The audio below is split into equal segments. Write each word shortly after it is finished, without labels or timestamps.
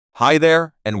Hi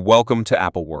there, and welcome to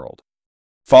Apple World.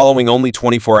 Following only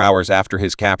 24 hours after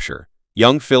his capture,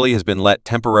 young Philly has been let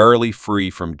temporarily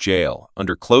free from jail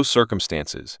under close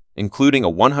circumstances, including a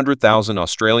 100,000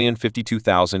 Australian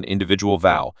 52,000 individual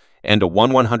vow and a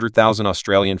 100,000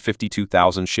 Australian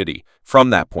 52,000 shity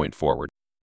from that point forward.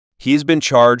 He has been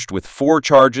charged with 4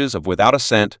 charges of without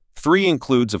assent, 3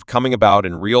 includes of coming about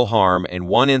in real harm, and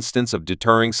 1 instance of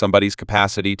deterring somebody's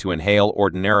capacity to inhale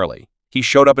ordinarily. He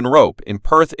showed up in rope. In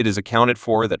Perth, it is accounted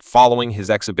for that following his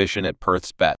exhibition at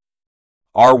Perth's Bet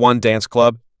R1 dance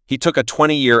club, he took a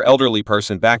 20-year elderly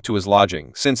person back to his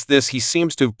lodging. Since this, he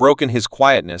seems to have broken his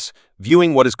quietness,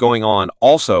 viewing what is going on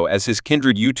also as his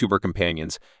kindred YouTuber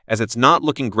companions, as it's not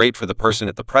looking great for the person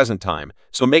at the present time,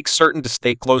 so make certain to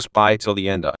stay close by till the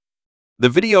end. The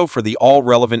video for the all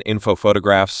relevant info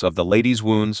photographs of the lady's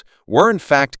wounds were in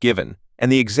fact given,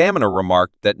 and the examiner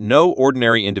remarked that no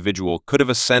ordinary individual could have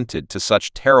assented to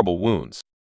such terrible wounds.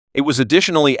 It was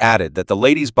additionally added that the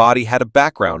lady's body had a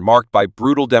background marked by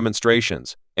brutal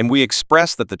demonstrations, and we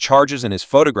expressed that the charges in his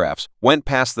photographs went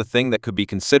past the thing that could be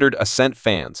considered assent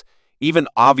fans, even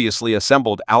obviously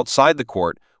assembled outside the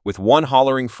court with one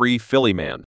hollering "Free Philly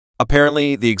man."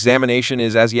 Apparently, the examination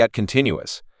is as yet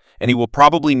continuous, and he will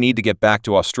probably need to get back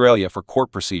to Australia for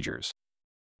court procedures.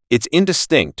 It's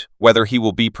indistinct whether he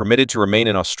will be permitted to remain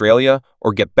in Australia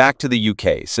or get back to the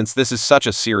UK, since this is such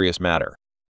a serious matter.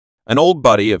 An old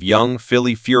buddy of young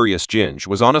Philly Furious Ginge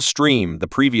was on a stream the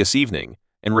previous evening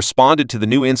and responded to the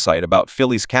new insight about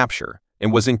Philly's capture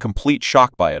and was in complete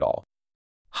shock by it all.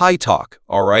 High talk,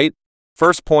 all right?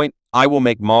 First point, I will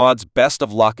make mods best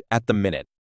of luck at the minute.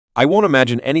 I won't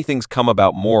imagine anything's come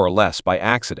about more or less by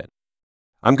accident.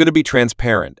 I'm going to be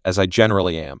transparent, as I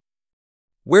generally am.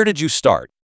 Where did you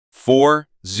start?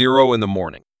 4:00 in the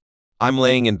morning. I'm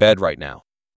laying in bed right now.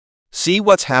 See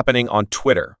what's happening on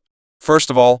Twitter. First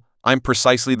of all, I'm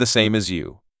precisely the same as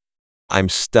you. I'm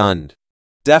stunned.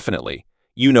 Definitely,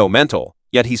 mental,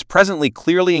 yet he's presently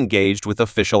clearly engaged with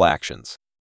official actions.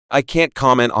 I can't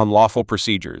comment on lawful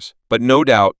procedures, but no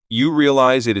doubt you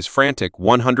realize it is frantic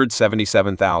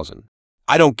 177,000.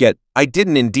 I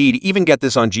didn't indeed even get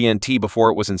this on GNT before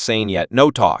it was insane yet, no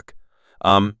talk.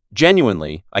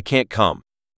 Genuinely, I can't come.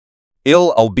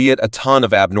 Albeit a ton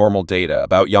of abnormal data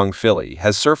about young Philly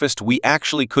has surfaced. We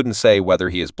actually couldn't say whether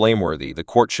he is blameworthy. The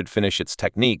court should finish its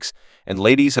techniques, and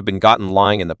ladies have been gotten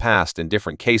lying in the past in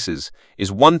different cases,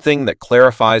 is one thing that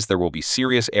clarifies there will be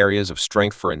serious areas of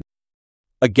strength for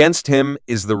against him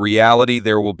is the reality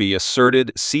there will be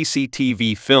asserted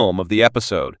CCTV film of the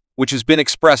episode, which has been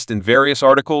expressed in various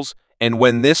articles, and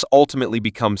when this ultimately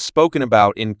becomes spoken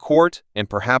about in court and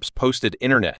perhaps posted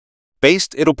internet-based,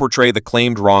 it'll portray the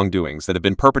claimed wrongdoings that have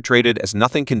been perpetrated as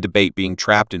nothing can debate. Being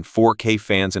trapped in 4K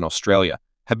fans in Australia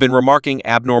have been remarking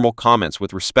abnormal comments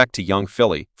with respect to young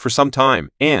Philly for some time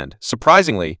and,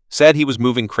 surprisingly, said he was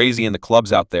moving crazy in the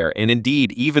clubs out there and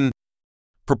indeed even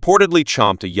purportedly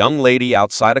chomped a young lady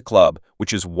outside a club,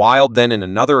 which is wild. Then in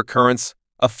another occurrence,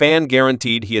 a fan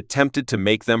guaranteed he attempted to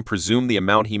make them presume the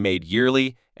amount he made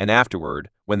yearly, and afterward,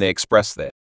 when they expressed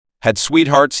that had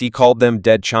sweethearts, he called them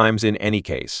dead chimes in any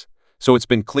case. So it's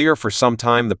been clear for some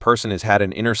time the person has had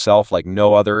an inner self like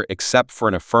no other except for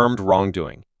an affirmed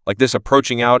wrongdoing. Like this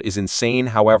approaching out is insane.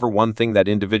 However, one thing that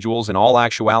individuals in all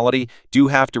actuality do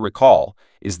have to recall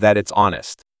is that it's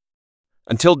honest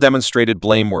until demonstrated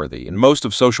blameworthy, and most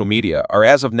of social media are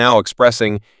as of now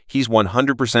expressing he's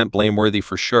 100% blameworthy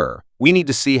for sure. We need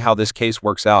to see how this case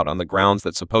works out on the grounds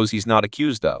that suppose he's not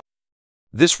accused of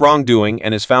this wrongdoing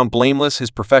and is found blameless.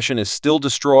 His profession is still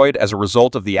destroyed as a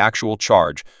result of the actual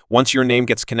charge. Once your name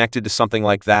gets connected to something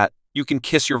like that, you can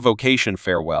kiss your vocation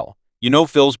farewell.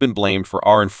 Phil's been blamed for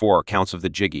R4 counts of the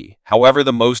jiggy. However,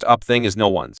 the most up thing is no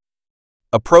one's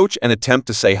approach and attempt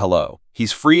to say hello.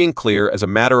 He's free and clear as a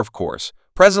matter of course.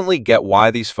 Presently get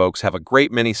why these folks have a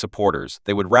great many supporters.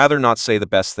 They would rather not say the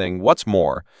best thing. What's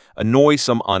more, annoy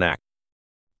some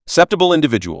unacceptable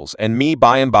individuals, and me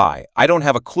by and by. I don't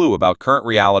have a clue about current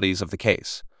realities of the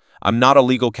case. I'm not a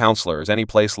legal counselor as any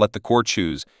place. Let the court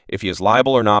choose if he is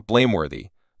liable or not blameworthy.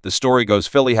 The story goes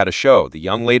Philly had a show. The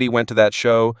young lady went to that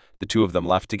show. The two of them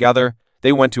left together.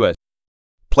 They went to a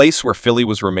place where Philly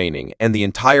was remaining, and the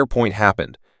entire point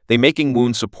happened. They making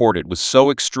wound supported was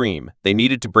so extreme, they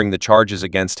needed to bring the charges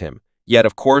against him. Yet,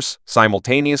 of course,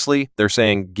 simultaneously, they're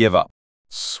saying, give up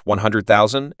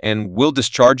 100,000 and we'll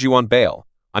discharge you on bail.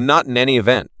 I'm not in any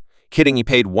event. Kidding, he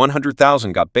paid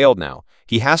 100,000, got bailed now.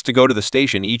 He has to go to the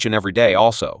station each and every day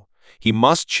also. He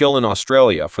must chill in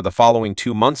Australia for the following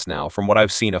 2 months now from what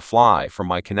I've seen afly from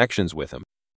my connections with him.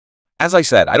 As I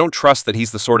said, I don't trust that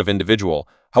he's the sort of individual.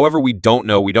 However, we don't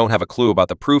know, we don't have a clue about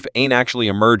the proof ain't actually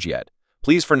emerged yet.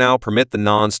 Please for now permit the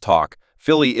nons talk.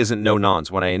 Philly isn't no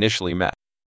nons when I initially met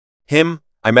him.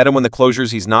 I met him when the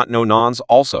closures he's not no nons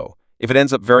also. If it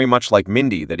ends up very much like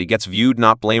Mindy that he gets viewed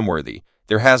not blameworthy,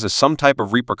 there has some type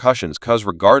of repercussions cause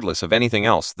regardless of anything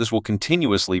else, this will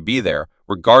continuously be there,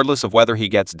 regardless of whether he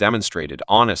gets demonstrated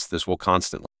honest, this will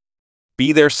constantly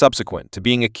be there subsequent to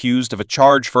being accused of a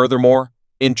charge. Furthermore,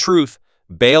 in truth,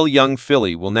 bail young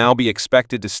Philly will now be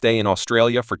expected to stay in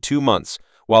Australia for 2 months,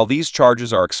 while these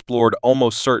charges are explored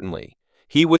almost certainly.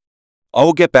 He would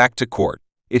get back to court.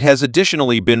 It has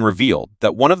additionally been revealed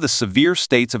that one of the severe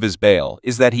states of his bail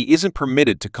is that he isn't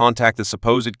permitted to contact the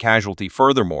supposed casualty.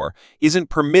 Furthermore, isn't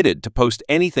permitted to post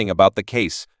anything about the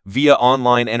case via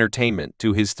online entertainment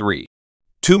to his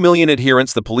 2 million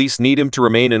adherents. The police need him to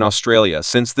remain in Australia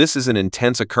since this is an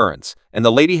intense occurrence, and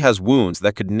the lady has wounds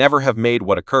that could never have made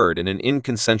what occurred in an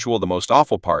inconsensual. The most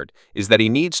awful part is that he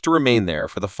needs to remain there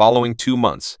for the following 2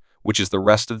 months, which is the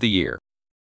rest of the year.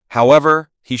 However,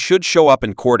 he should show up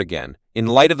in court again, in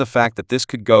light of the fact that this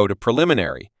could go to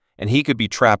preliminary, and he could be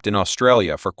trapped in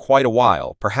Australia for quite a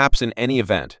while, perhaps in any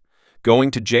event,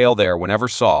 going to jail there whenever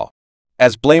saw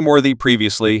as blameworthy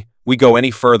previously. We go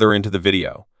any further into the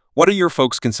video. What are your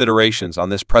folks' considerations on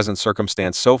this present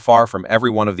circumstance so far from every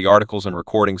one of the articles and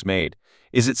recordings made?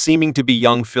 Is it seeming to be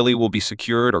young Philly will be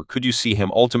secured, or could you see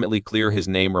him ultimately clear his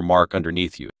name or mark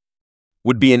underneath you?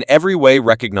 Would be in every way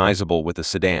recognizable with a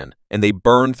sedan, and they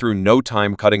burned through no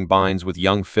time cutting binds with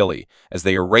young Philly as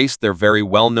they erased their very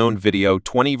well-known video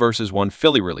 20 vs 1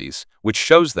 Philly release, which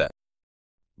shows that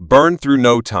burned through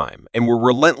no time and were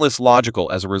relentless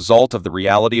logical as a result of the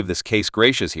reality of this case.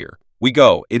 Gracious, here we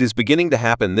go. It is beginning to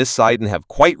happen this side and have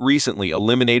quite recently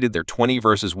eliminated their 20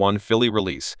 vs 1 Philly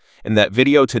release, and that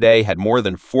video today had more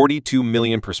than 42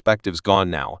 million perspectives gone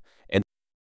now. And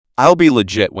I'll be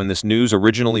legit, when this news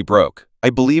originally broke, I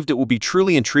believed it will be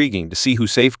truly intriguing to see who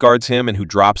safeguards him and who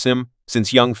drops him,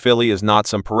 since young Philly is not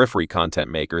some periphery content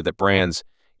maker that brands,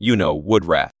 would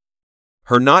rat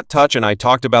her not touch. And I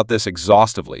talked about this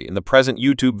exhaustively in the present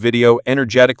YouTube video.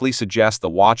 Energetically suggest the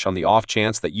watch on the off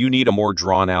chance that you need a more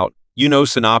drawn out,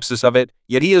 synopsis of it.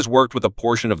 Yet he has worked with a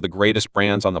portion of the greatest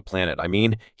brands on the planet. I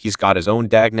mean, he's got his own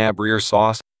Dagnab rear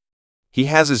sauce. He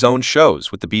has his own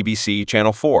shows with the BBC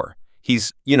Channel 4.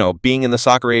 He's, being in the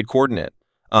Soccer Aid coordinate.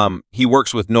 He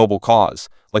works with noble cause,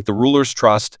 like the Rulers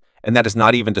Trust, and that is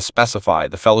not even to specify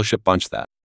the fellowship bunch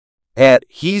that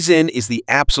he's in is the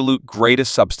absolute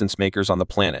greatest substance makers on the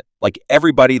planet. Like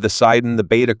everybody, the Sidon, the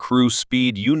Beta Crew,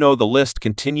 Speed, the list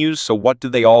continues. So what do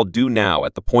they all do now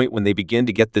at the point when they begin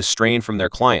to get this strain from their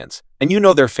clients, and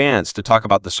their fans, to talk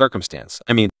about the circumstance?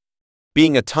 I mean,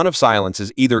 being a ton of silence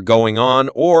is either going on,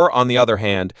 or, on the other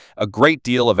hand, a great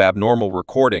deal of abnormal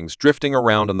recordings drifting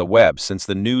around on the web since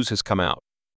the news has come out.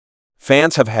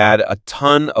 Fans have had a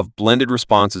ton of blended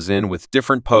responses in with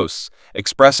different posts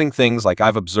expressing things like,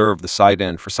 I've observed the side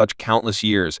end for such countless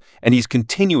years, and he's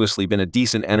continuously been a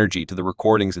decent energy to the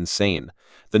recordings. Insane.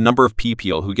 The number of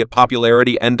people who get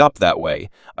popularity end up that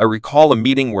way. I recall a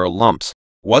meeting where Lumps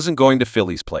wasn't going to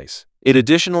Philly's place. It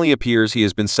additionally appears he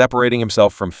has been separating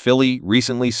himself from Philly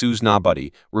recently. Sue's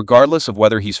nobody, regardless of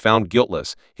whether he's found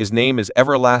guiltless, his name is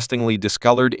everlastingly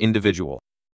discolored. Individual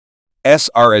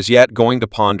are as yet going to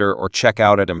ponder or check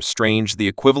out at him. Strange, the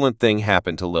equivalent thing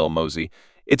happened to Lil Mosey.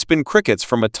 It's been crickets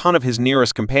from a ton of his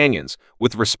nearest companions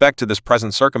with respect to this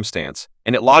present circumstance,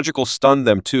 and it logical stunned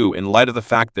them too, in light of the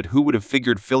fact that who would have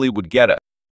figured Philly would get a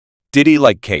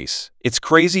Diddy-like case. It's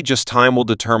crazy. Just time will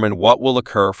determine what will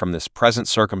occur from this present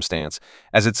circumstance,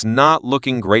 as it's not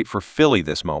looking great for Philly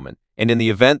this moment, and in the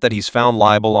event that he's found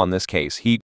liable on this case,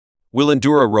 he will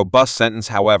endure a robust sentence.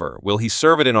 However, will he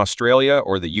serve it in Australia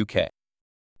or the UK?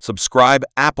 Subscribe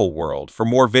Apple World for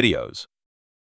more videos.